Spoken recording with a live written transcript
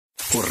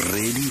o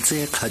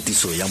reditse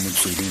kgatiso ya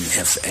Motsweding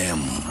FM.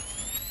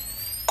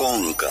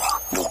 Konka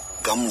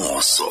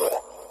bokamoso.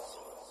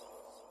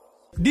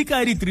 Di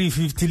ka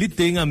R350 le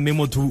teng a mme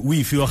motho o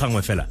ifiwa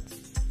gangwe fela.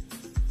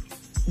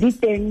 Di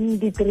teng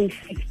di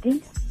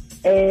R350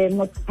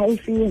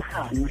 Motsamaisi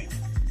gangwe.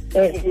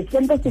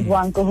 Senta se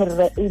buang ke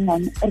hore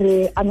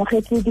re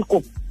amogetse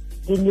dikopo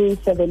di le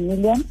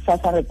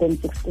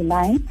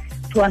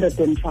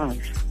 7,569,205.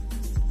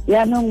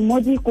 Yaanong mo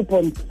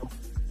dikopong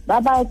ba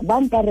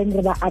nkareng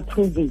re ba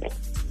approvile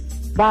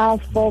ba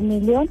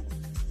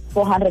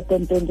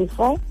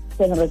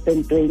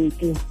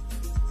 4,424,720.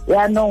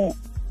 Yaanong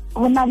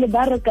ho na le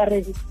ba re ka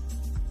re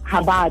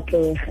ha ba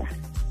atlega.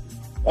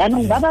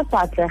 Yaanong ba ba sa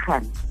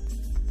atlegang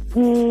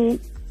ke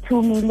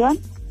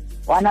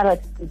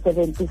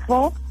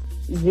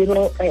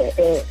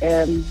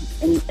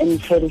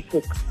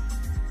 2,174,046.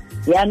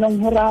 Yaanong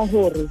ho ra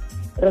hore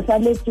re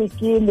saletse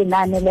ke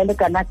lenane le le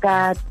kana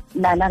ka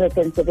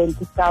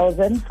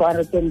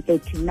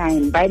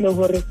 970,439 ba ile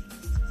hore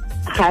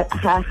ga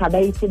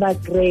ba itse ba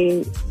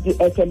kry di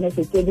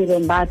SMS tse di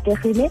reng ba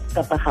atlegile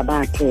kapa ga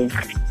ba atlega.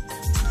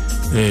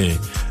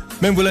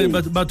 Mme Mvulane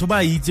batho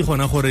ba itse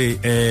gona gore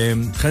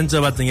gantse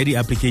ba tsenya di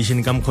application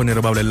ka mkhone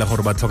re ba bolela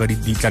gore ba tlhoka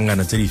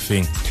ditlangana tse di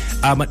feng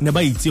ne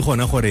ba itse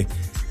gona gore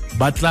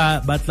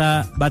batla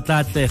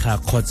atlega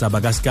kgotsa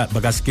ba ka ske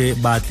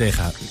ba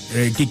atlega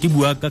ke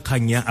bua ka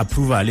kganya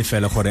approval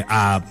fela gore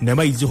ne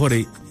ba itse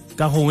gore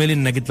ka gongwe le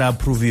nna ke tla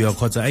approve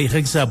kgotsa ge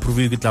ke sa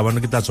approve ke tla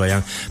bona ke tla tswa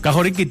yang ka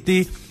gore ke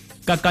te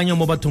kakanyo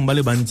mo bathong ba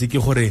le bantsi ke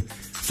gore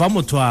fa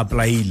motho a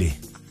applyile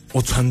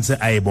o tshwantse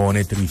a e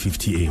bone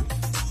 350 eo.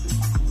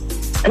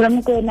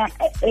 Ramkona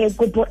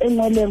kopo e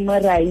nngwe le nngwe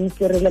ra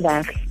itse re le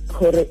baagi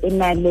gore e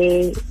na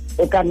le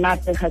o ka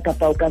natega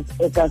kapa o ka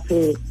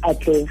se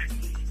atlege.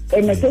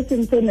 Ene se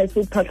sentse ne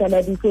se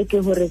phakaladitse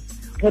ke gore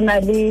go na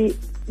le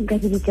nka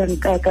se ditlang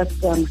ka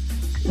tsang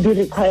di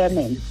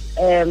requirements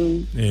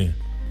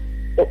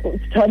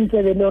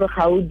tshwantse le gore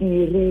ga o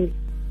dire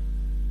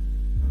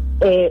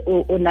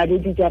o na le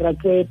dijara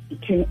tse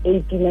between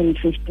 18 and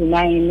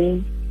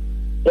 59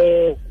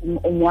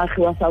 moagi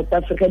wa South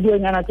Africa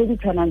dionyana tse di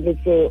tshwanang le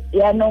tseo.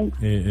 Yaanong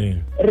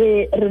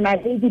re na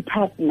le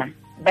di-partner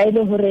ba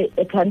ile gore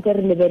tshwantse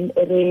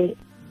re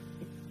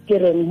ke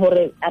reng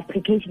gore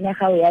application ya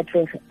gago ya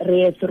tlege re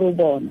ye through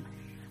bona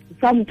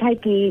sometime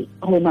ke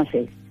Home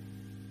Affairs.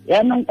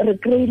 Yaanong re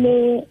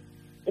kry-ile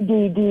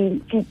di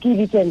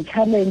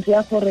challenge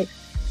ya gore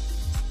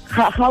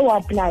ga o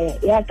apply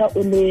ya ka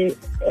o le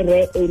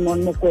re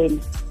Amon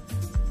Mokwena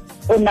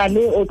o na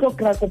le o tlo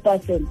kry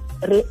person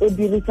re o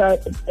dirisa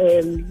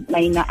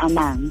maina a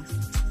mangwe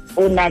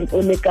o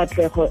le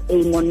katlego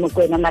Amon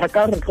Mokwena mara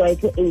ka re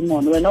tlwaetse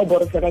Amon wena o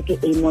borofela ke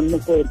Amon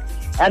Mokwena.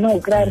 Yaanong o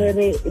kry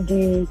re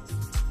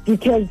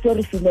details tse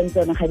re fileng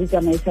tsona ga di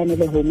tsamaisane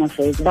le Home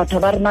Affairs. Batho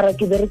ba re mara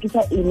ke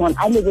berekisa Amon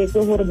a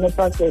lebetse gore mo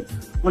paseng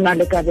go na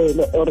le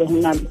kabelo or go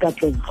na le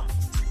katlego.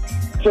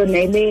 So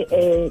ne le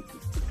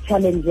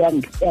challenge ya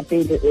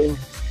pele eo.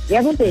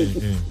 Ya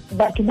bobedi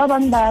batho ba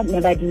bang ba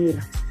ne ba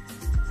dira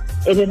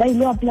ebe ba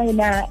ile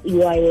applyela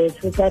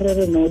UIF ka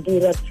re no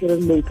dira till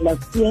late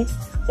last year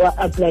wa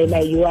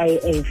applyela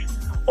UIF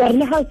or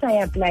le ha sa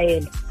ya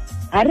applyela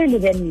a re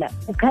lebella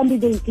o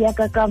candidate ya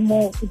ka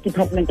mo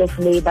Department of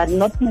Labor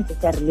not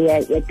necessarily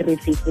ya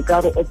 350 ka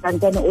re o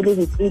tsantane o le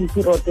within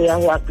period ya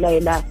ho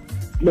applyela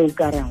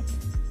local.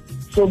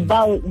 So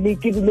ba le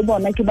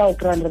bona ke ba o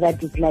grant ba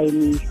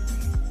decline.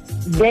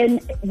 Then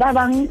ba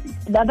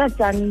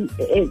tsang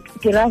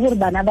ke ra gore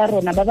bana ba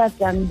rona ba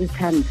tsang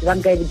di-chance ba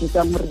nka e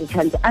ditsang gore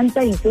di-chance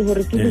anta itse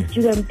gore ke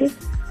di-student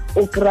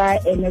o kry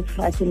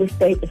NSFAS le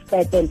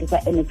stipend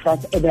sa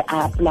NSFAS e be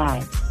a apply.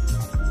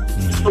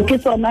 So ke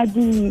tsona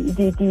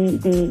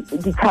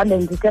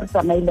di-challenge ke re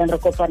tsamaileng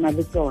re kopana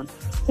le tsona.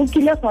 Go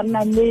kile go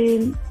nna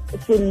le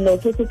sello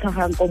se se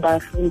tlhagang ko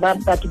baaging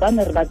batho ba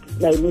ne re ba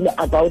lainile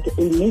about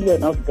 1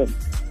 million of them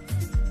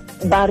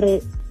ba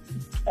re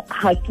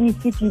ga ke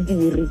ise ke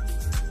dire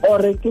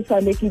or ke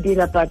sale ke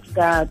dira but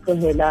ka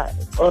tlogela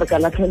or ka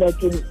latlhela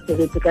ke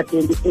sebetse ka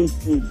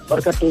 2018 or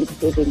ka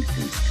 2017.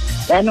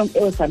 Yaanong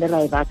e sale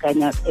ra e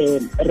baakanya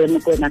re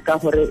Mokwena ka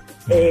gore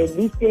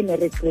list ne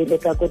re kry-ile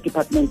ka ko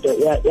Department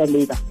ya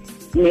Labor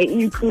ne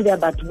include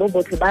batho bo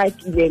botlhe ba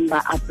kileng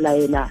ba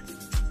applyela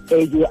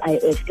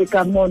UIF ke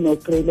ka mo no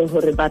kry-ile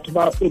gore batho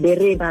ba e be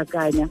re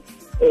baakanya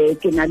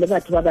ke na le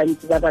batho ba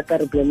bantsi ba ka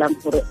re bolelang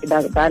gore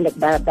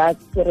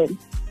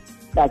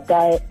ba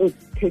ka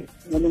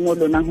mo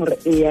lona gore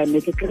ya ne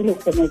ke kry-ile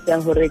SMS ya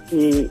gore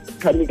ke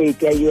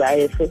candidate ya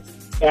UIF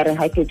ya re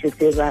ha ke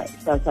tseba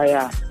SASSA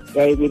ya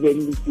e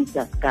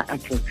lebeletsisa ka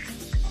athlete.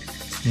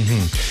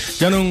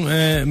 Jaanong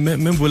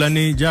Mme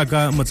Mvulane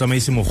jaaka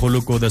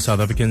Motsamaisi-mogolo ko the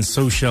South African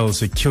Social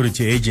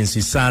Security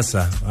Agency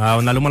SASSA o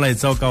na le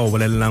molaetsa o ka o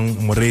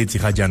bolelelang moreetsi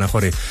ga jana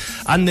gore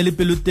a nne le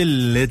pelo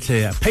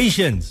teleletlhe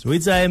patience o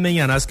itse a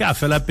emenyana a se ka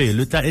fela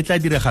pelo e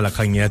tla diragala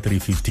kgang ya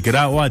 350 ke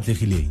ra o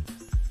atlegileng.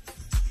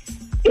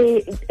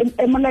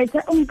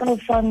 Molaetsa o nka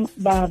fang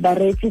ba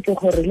reetsi ke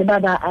gore le ba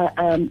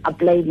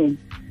applying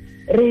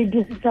re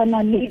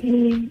dirisana le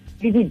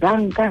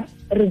dibanka,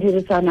 re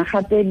dirisana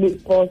gape le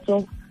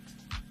poso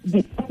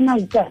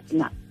di-partners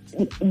tsana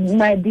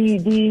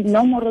di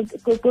nomoro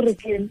kore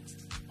ke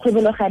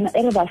kgwebelogana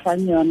e re ba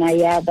fang yona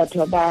ya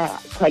batho ba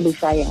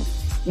qualifier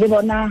le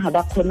bona ha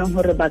ba kgone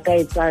hore ba ka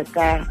etsa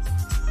ka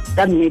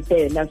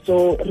nnetela.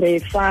 So re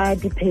fa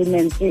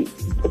di-payments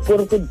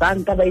gore ke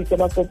banka ba itse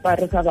ba kopa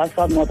re sa ba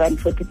fa more than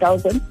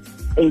 40,000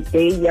 a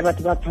day ya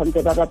batho ba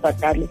tshwanetse ba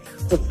patale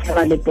go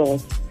tshwara le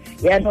boss.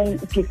 Yaanong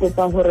ke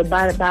kopa gore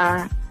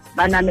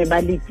ba name ba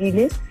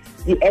letile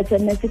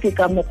di-SMS ke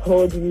ka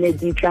mokgwa di ne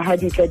di tla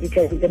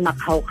le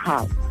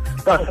makgaokgao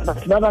ka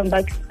batho ba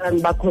bangwe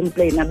ba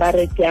complaina ba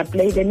re ke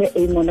apply-ile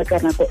e mone ka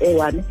nako e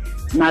one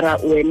mara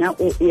yena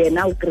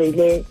o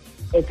kry-ile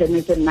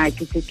SMS nna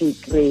ke se ke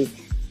kry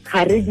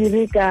ga re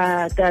dire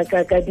ka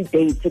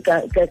di-dates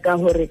ka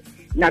gore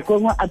nako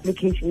nngwe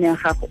application ya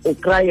gago o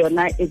kry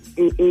yona e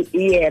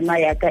ema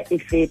yaka e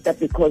feta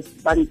because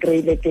ba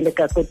nkry-ile ke le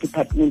ka ko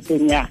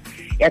departmenteng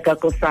ya ka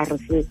ko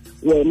SARS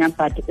wena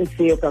but e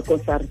seyo ka ko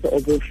SARS o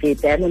bo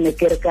feta. Yaanong ne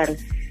ke re kare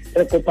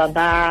re kopa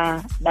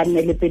ba nne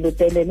le pelo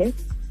telele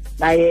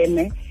ba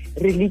eme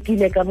re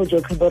lekile ka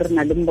bojotlhe bo re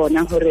na le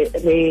bona gore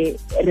re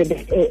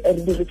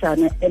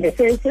dirisane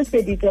se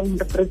sedikang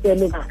re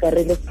tsele baka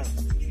re le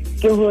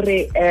ke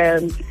gore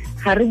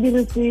ga re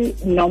dirise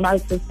normal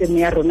system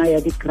ya rona ya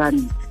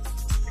di-grant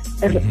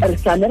re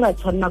sane ra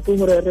tshwanna ke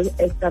gore re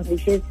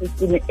establishe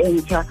system e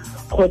ntšha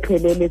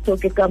gotlhelele. So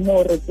ke ka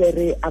moo re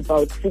tsere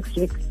about 6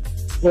 weeks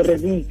gore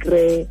re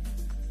ikry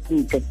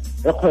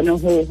re kgone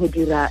go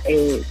dira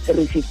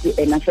 350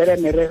 ena fela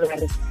ne re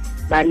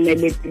ba nne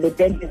le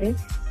telele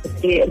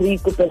re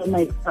ikopela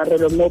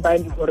maitshwarelo mo ba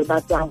gore ba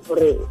tsang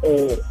gore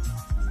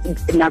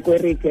nako e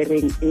re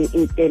tsereng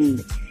e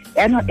telele.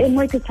 Yaanong e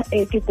nngwe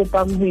ke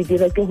kopang go e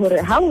dira ke gore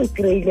ha o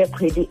kry-ile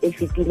kgwedi e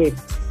fetileng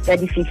ka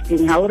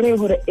di-15 ha o reye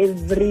gore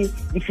every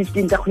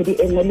di-15 ka kgwedi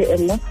e nngwe le e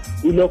nngwe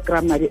o ile o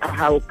kry-a madi a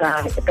gago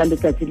ka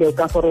letsatsi leo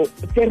ka gore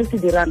se re se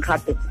dirang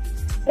gape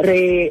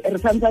re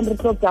santsane re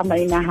tlo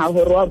tsamaina ga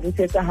gore wa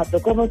busetsa gape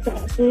ko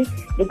botsatsi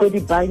le ko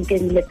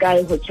dibankeng le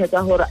kae go checka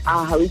gore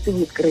a ga o itse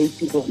go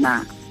kry-ise bona.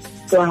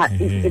 So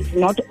it's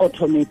not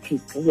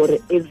automatic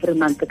gore every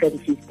month ka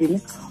di-15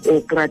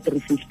 o kry-a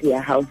 350 ya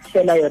gago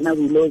fela yona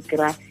o ile o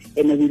kry-a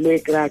ene o ile o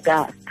kry-a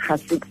ka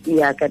 60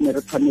 yaka ne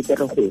re tshwanetse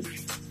re gofe.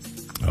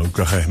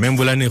 Okay, Mme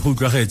Mvulane go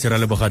utlwagetse ra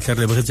lebogatlhe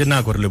re lebogetse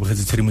nako re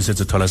lebogetse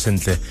tshedimosetso thola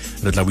sentle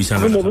re tla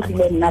buisana. Re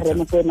lebogile nna re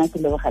mo tsena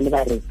ke leboga le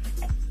bare.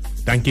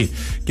 Thank you.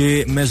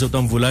 Ke Mme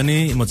Zodwa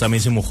Mvulane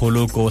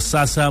Motsamaisi-mogolo ko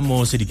SASSA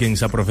mo sedikeng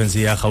sa profense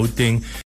ya Gauteng.